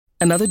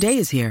Another day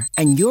is here,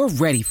 and you're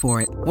ready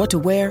for it. What to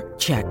wear?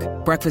 Check.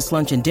 Breakfast,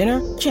 lunch, and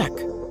dinner? Check.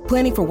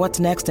 Planning for what's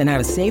next and how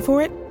to save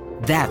for it?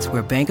 That's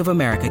where Bank of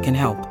America can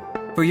help.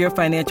 For your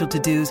financial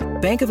to-dos,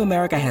 Bank of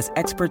America has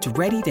experts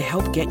ready to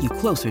help get you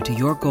closer to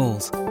your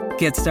goals.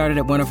 Get started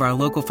at one of our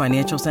local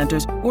financial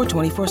centers or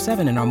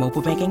 24/7 in our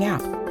mobile banking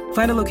app.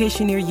 Find a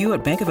location near you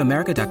at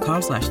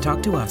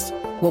bankofamerica.com/talktous.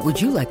 What would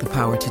you like the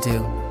power to do?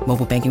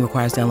 Mobile banking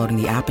requires downloading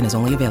the app and is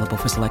only available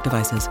for select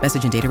devices.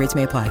 Message and data rates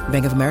may apply.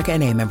 Bank of America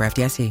N.A., member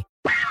FDIC.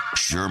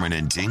 Sherman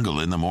and Tingle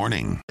in the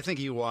morning. I think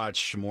you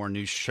watch more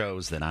new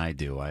shows than I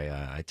do.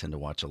 I tend to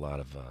watch a lot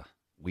of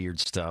weird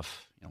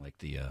stuff, like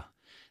the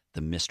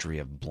Mystery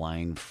of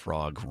Blind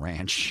Frog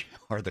Ranch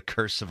or The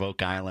Curse of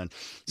Oak Island.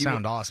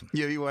 Sound awesome.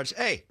 You watch,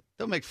 hey,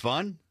 they'll make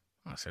fun.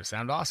 Oh, so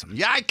sound awesome.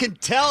 Yeah, I can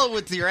tell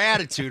with your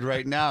attitude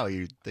right now.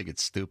 You think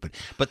it's stupid.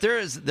 But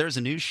there's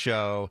a new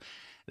show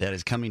that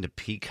is coming to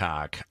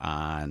Peacock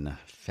on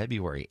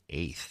February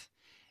 8th.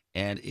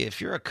 And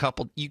if you're a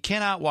couple, you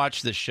cannot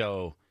watch this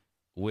show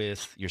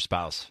with your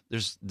spouse.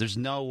 There's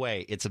no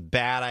way. It's a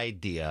bad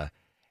idea.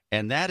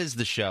 And that is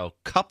the show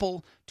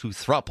Couple to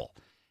Throuple.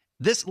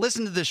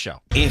 Listen to this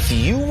show. If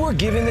you were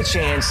given the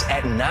chance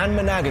at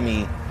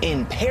non-monogamy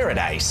in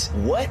paradise,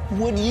 what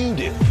would you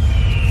do?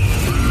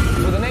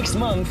 For the next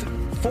month,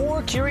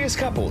 4 curious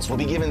couples will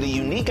be given the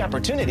unique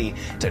opportunity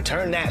to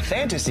turn that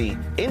fantasy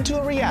into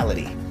a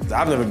reality.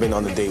 I've never been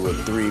on a date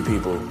with 3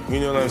 people. You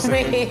know what I'm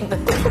saying?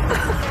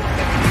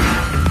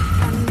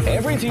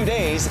 Every few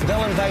days,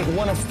 they'll invite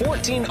one of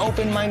 14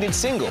 open-minded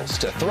singles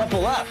to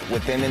throuple up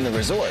with them in the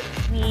resort.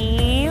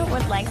 We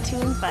would like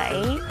to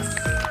invite...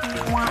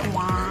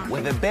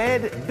 With a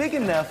bed big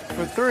enough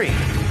for 3.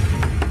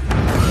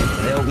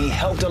 They'll be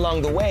helped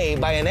along the way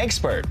by an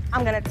expert.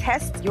 I'm going to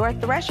test your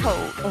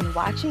threshold in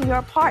watching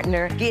your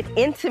partner get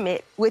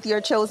intimate with your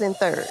chosen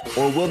third.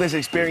 Or will this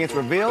experience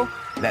reveal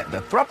that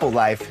the throuple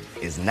life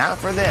is not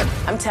for them?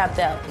 I'm tapped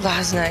out.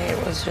 Last night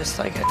it was just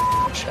like a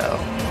show.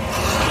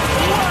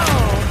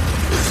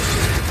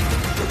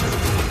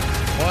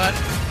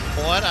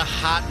 What a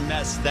hot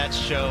mess that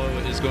show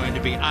is going to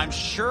be. I'm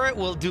sure it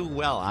will do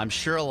well. I'm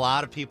sure a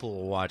lot of people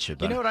will watch it.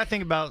 But You know what I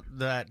think about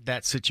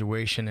that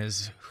situation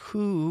is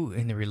who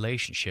in the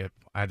relationship,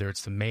 either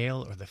it's the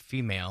male or the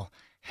female,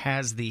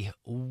 has the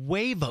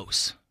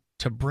huevos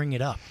to bring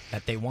it up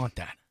that they want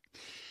that.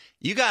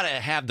 You got to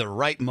have the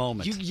right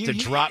moment to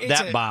drop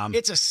that bomb.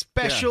 It's a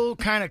special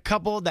kind of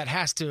couple that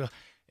has to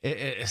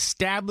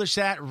establish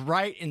that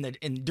right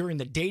during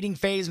the dating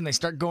phase when they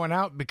start going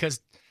out,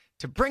 because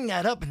to bring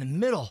that up in the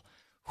middle,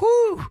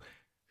 whoo,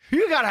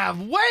 you got to have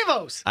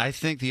huevos. I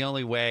think the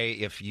only way,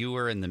 if you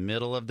were in the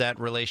middle of that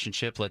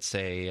relationship, let's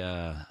say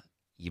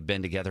you've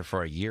been together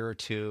for a year or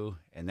 2,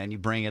 and then you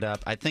bring it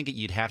up, I think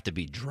you'd have to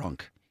be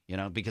drunk,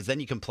 because then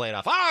you can play it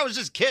off. Oh, I was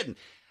just kidding.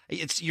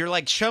 You're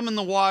like chumming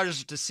the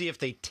waters to see if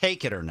they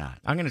take it or not.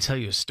 I'm going to tell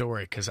you a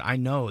story because I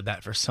know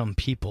that for some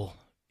people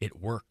it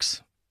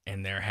works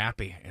and they're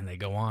happy and they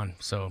go on.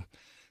 So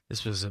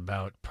this was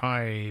about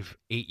probably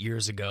 8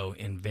 years ago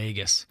in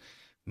Vegas.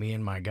 Me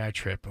and my guy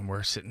trip, and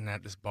we're sitting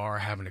at this bar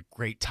having a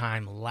great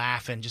time,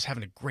 laughing, just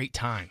having a great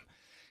time.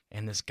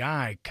 And this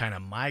guy kind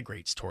of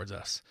migrates towards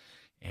us,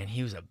 and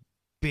he was a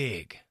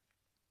big,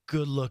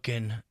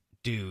 good-looking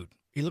dude.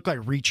 He looked like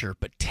Reacher,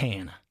 but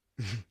tan.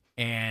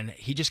 And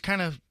he just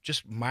kind of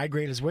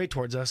migrated his way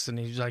towards us, and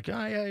he's like,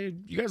 oh, yeah,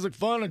 you guys look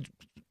fun.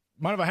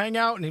 Mind if I hang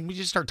out? And we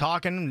just start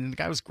talking, and the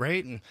guy was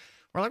great. And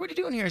we're like, what are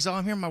you doing here? He's like, oh,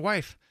 I'm here with my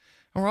wife.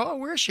 And we're like, oh,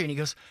 where is she? And he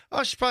goes,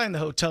 oh, she's probably in the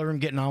hotel room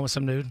getting on with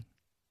some dude.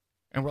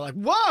 And we're like,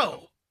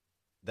 whoa,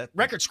 that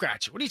record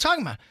scratch. What are you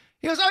talking about?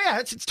 He goes, oh, yeah,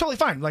 it's totally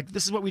fine. Like,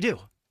 this is what we do.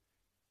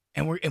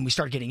 And we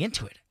start getting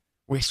into it.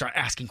 We start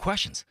asking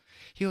questions.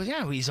 He goes,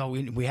 yeah,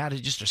 we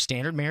had just a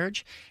standard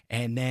marriage,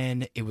 and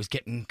then it was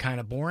getting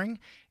kind of boring,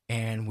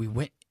 and we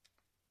went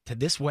to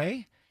this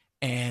way,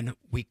 and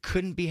we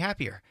couldn't be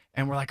happier.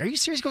 And we're like, are you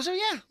serious? He goes, oh,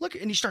 yeah, look.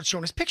 And he starts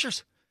showing us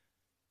pictures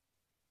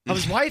of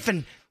his wife,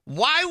 and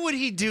why would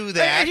he do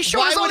that? And he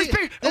showed us all these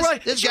pictures. And we're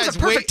like, she was a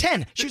perfect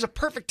 10. She was a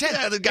perfect 10.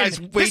 Yeah,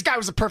 this guy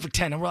was a perfect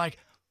 10. And we're like,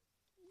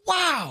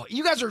 wow,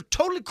 you guys are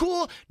totally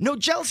cool. No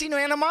jealousy, no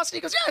animosity.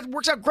 He goes, yeah, it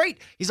works out great.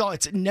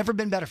 It's never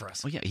been better for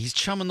us. Oh, yeah, he's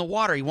chumming the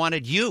water. He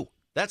wanted you.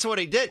 That's what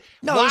he did.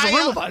 No, it was a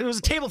room of us. It was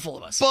a table full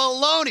of us.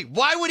 Baloney.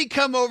 Why would he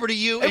come over to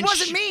you? It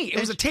wasn't me. It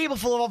was a table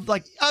full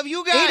of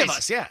you guys. 8 of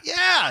us. Yeah.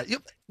 Yeah.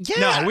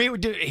 No, we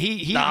would do.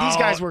 These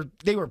guys were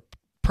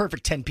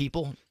perfect 10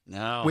 people.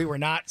 No, we were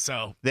not.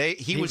 So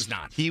he was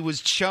not. He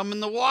was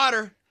chumming the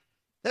water.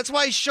 That's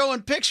why he's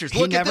showing pictures.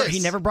 Look at this. He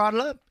never brought it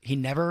up. He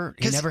never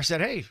said,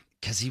 hey.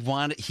 Because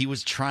he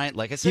was trying,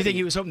 like I said. You think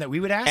he was hoping that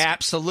we would ask?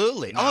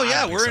 Absolutely. No, oh,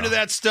 yeah, we're into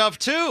that stuff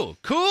too.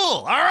 Cool.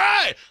 All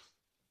right.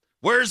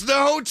 Where's the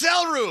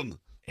hotel room?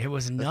 It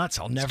was nuts.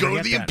 I'll never Let's go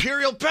get to the that.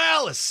 Imperial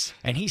Palace.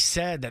 And he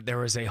said that there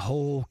was a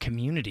whole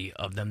community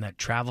of them that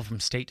travel from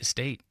state to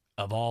state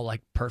of all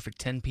like perfect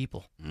 10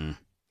 people.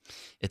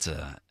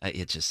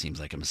 it just seems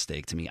like a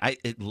mistake to me.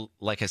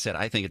 Like I said,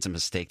 I think it's a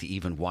mistake to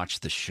even watch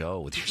the show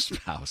with your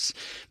spouse,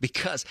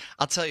 because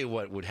I'll tell you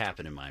what would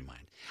happen in my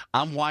mind.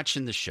 I'm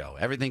watching the show.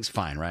 Everything's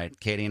fine, right?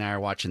 Katie and I are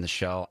watching the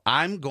show.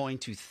 I'm going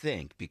to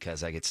think,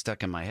 because I get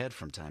stuck in my head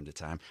from time to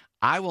time,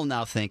 I will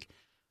now think,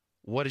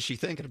 what is she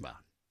thinking about?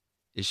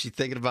 Is she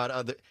thinking about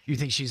other? You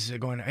think she's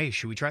going, hey,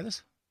 should we try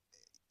this?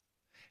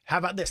 How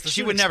about this?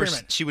 She would never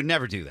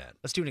do that.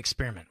 Let's do an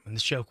experiment.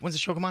 When's the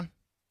show come on?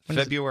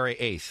 February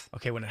 8th.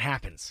 Okay, when it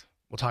happens,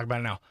 we'll talk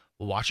about it now.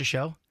 We'll watch the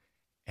show,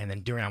 and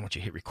then during, I want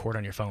you to hit record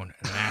on your phone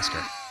and then ask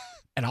her.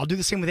 And I'll do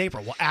the same with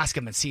April. We'll ask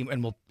him and see,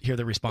 and we'll hear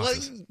the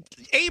responses. Well,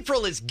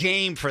 April is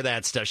game for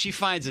that stuff. She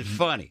finds it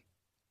funny.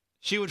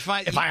 She would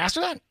find... If I asked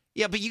her that?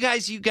 Yeah, but you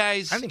guys...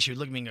 I think she would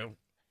look at me and go,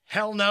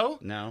 hell no.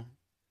 No?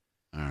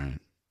 All right.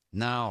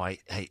 No, I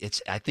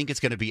think it's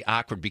going to be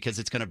awkward, because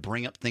it's going to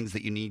bring up things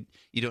that you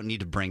don't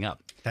need to bring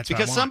up. That's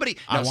because what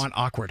I want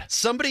awkward.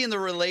 Somebody in the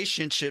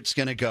relationship's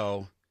going to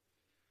go,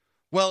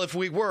 well, if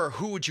we were,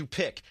 who would you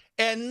pick?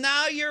 And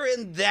now you're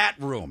in that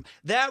room.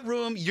 That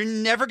room, you're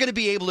never going to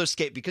be able to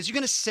escape, because you're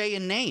going to say a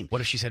name.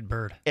 What if she said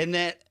Bird? And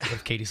then... What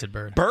if Katie said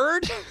Bird?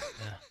 Bird? Yeah.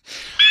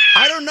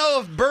 I don't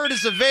know if Bird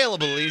is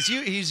available.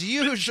 He's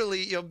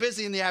usually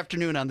busy in the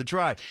afternoon on the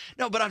drive.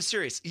 No, but I'm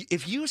serious.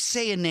 If you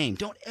say a name,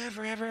 don't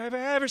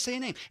ever say a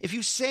name. If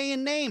you say a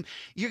name,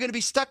 you're going to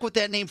be stuck with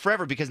that name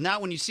forever, because now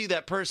when you see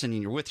that person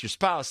and you're with your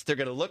spouse, they're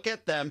going to look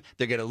at them,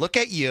 they're going to look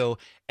at you,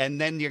 and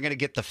then you're going to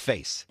get the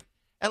face.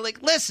 And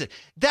listen,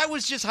 that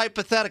was just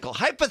hypothetical.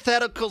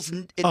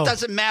 Hypotheticals, it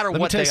doesn't matter what they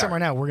are. Let me tell you something right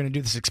now. We're going to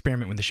do this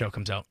experiment when the show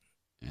comes out.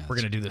 Yeah, we're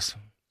going to do this.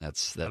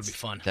 That'll be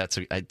fun.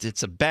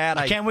 It's a bad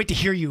idea. I can't wait to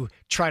hear you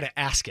try to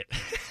ask it.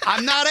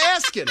 I'm not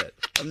asking it.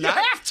 You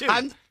have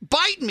to.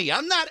 Bite me.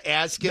 I'm not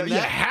asking that. You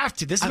have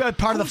to. This is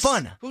part of the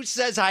fun. Who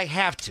says I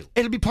have to?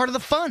 It'll be part of the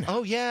fun.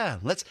 Oh, yeah.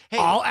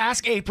 I'll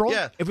ask April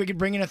if we could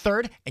bring in a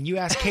third, and you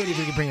ask Katie if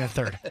we could bring in a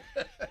third.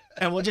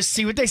 And we'll just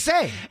see what they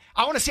say.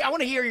 I want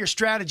to hear your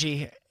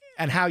strategy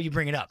and how you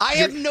bring it up. I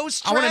have no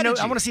strategy.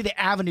 I want to see the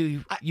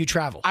avenue you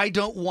travel. I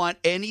don't want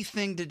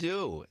anything to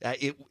do.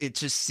 It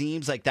just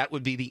seems like that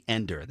would be the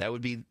ender. That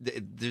would be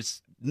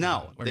there's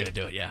no. We're gonna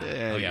do it.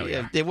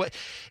 Yeah. It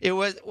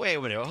was. Wait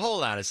a minute.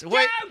 Hold on a second.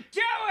 Don't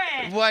do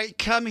it. Wait.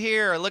 Come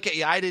here. Look at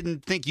you. I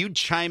didn't think you'd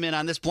chime in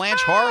on this,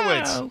 Blanche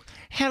Horowitz.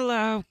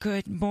 Hello.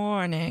 Good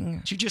morning.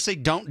 Did you just say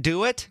don't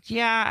do it?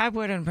 Yeah, I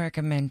wouldn't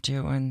recommend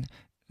doing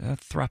a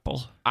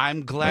throuple.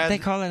 I'm glad. What they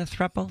call it, a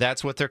throuple?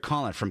 That's what they're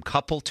calling it, from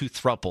couple to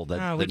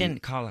throuple. We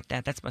didn't call it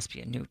that. That must be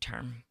a new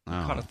term. We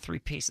call it 3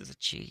 pieces of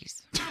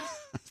cheese.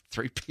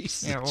 3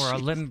 pieces of cheese. Or a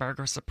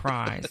Limburger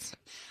surprise.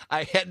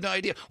 I had no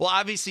idea. Well,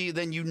 obviously,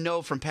 then you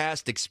know from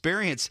past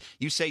experience,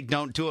 you say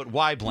don't do it.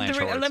 Why, Blanche?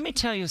 Let me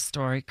tell you a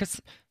story,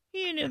 because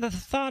the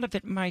thought of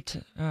it might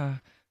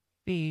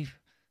be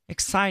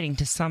exciting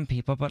to some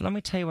people, but let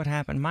me tell you what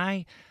happened.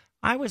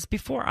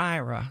 Before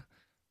Ira,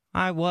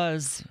 I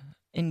was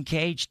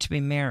engaged to be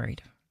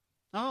married.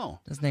 Oh.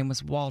 His name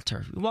was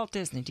Walter. Walt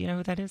Disney. Do you know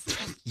who that is?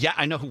 Yeah,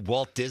 I know who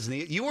Walt Disney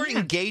is. You were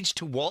engaged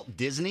to Walt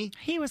Disney?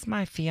 He was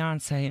my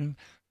fiance, and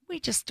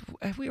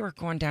we were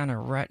going down a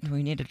rut, and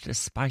we needed to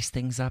spice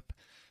things up.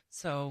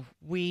 So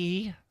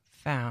we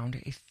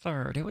found a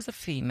third. It was a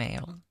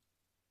female.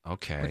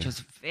 Okay. Which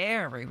was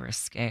very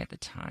risque at the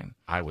time.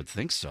 I would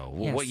think so.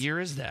 Well, yes. What year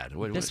is that?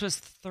 This was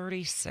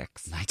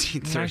 36.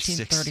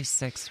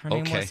 1936. Her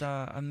name was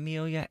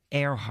Amelia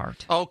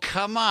Earhart. Oh,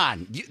 come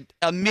on.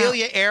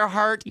 Amelia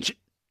Earhart? Do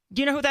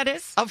you know who that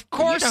is? Of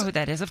course. You know who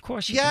that is. Of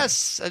course you do.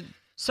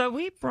 So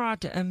we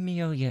brought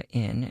Amelia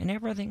in, and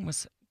everything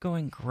was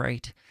going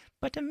great.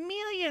 But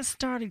Amelia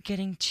started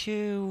getting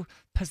too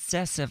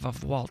possessive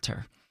of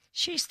Walter.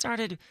 She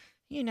started,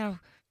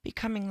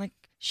 becoming like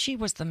she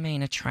was the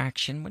main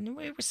attraction when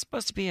we were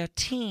supposed to be a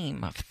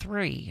team of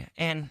 3.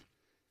 And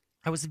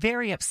I was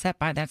very upset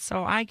by that.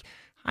 So I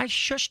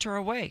shushed her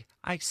away.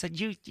 I said,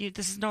 you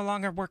this is no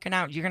longer working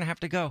out. You're going to have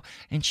to go.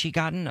 And she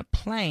got in a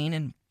plane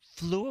and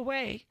flew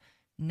away.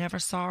 Never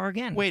saw her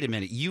again. Wait a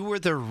minute. You were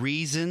the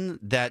reason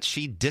that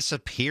she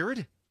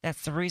disappeared?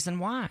 That's the reason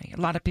why.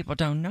 A lot of people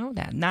don't know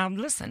that. Now,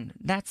 listen,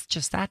 that's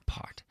just that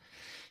part.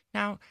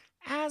 Now,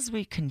 as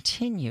we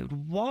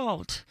continued,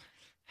 Walt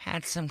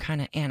had some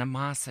kind of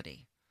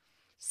animosity.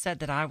 Said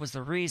that I was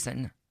the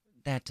reason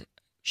that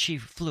she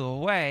flew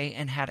away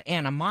and had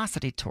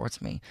animosity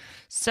towards me.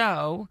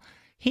 So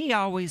he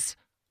always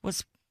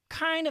was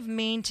kind of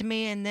mean to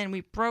me, and then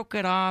we broke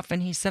it off,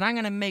 and he said, I'm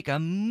going to make a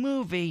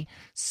movie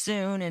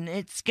soon, and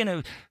it's going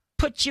to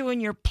put you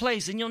in your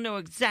place, and you'll know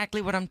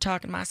exactly what I'm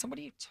talking about. I said, what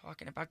are you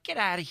talking about? Get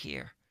out of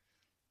here.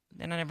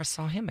 Then I never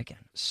saw him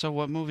again. So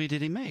what movie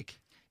did he make?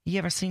 You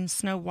ever seen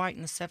Snow White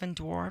and the 7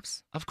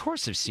 Dwarfs? Of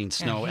course I've seen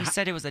Snow White. He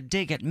said it was a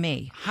dig at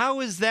me. How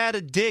is that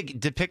a dig,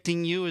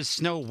 depicting you as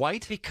Snow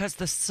White? Because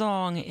the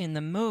song in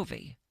the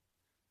movie.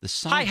 The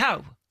song?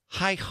 Hi-ho.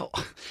 Hi-ho.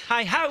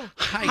 Hi-ho.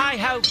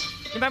 Hi-ho.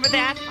 Remember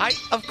that?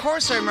 Of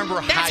course I remember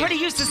That's what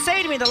he used to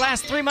say to me the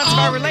last 3 months of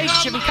our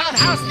relationship. He'd come in the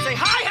house and say,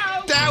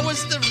 hi-ho. That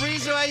was the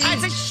reason I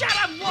said, shut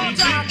up,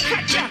 Walter. I'll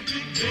cut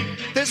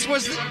you. This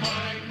was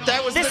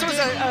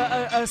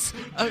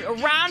a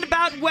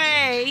roundabout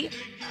way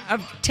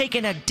of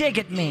taking a dig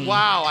at me.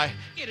 Wow,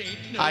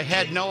 I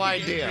had no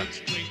idea.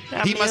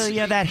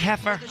 Amelia, that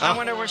heifer. I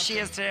wonder where she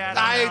is today.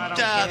 I don't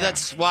know.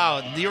 That's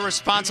wow. You're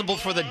responsible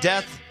for the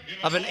death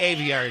of an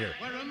aviator.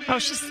 Oh,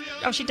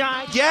 she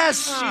died?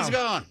 Yes, she's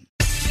gone.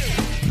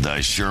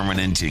 The Sherman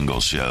and Tingle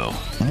Show.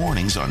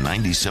 Mornings on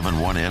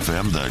 97.1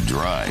 FM The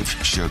Drive,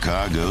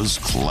 Chicago's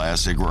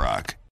classic rock.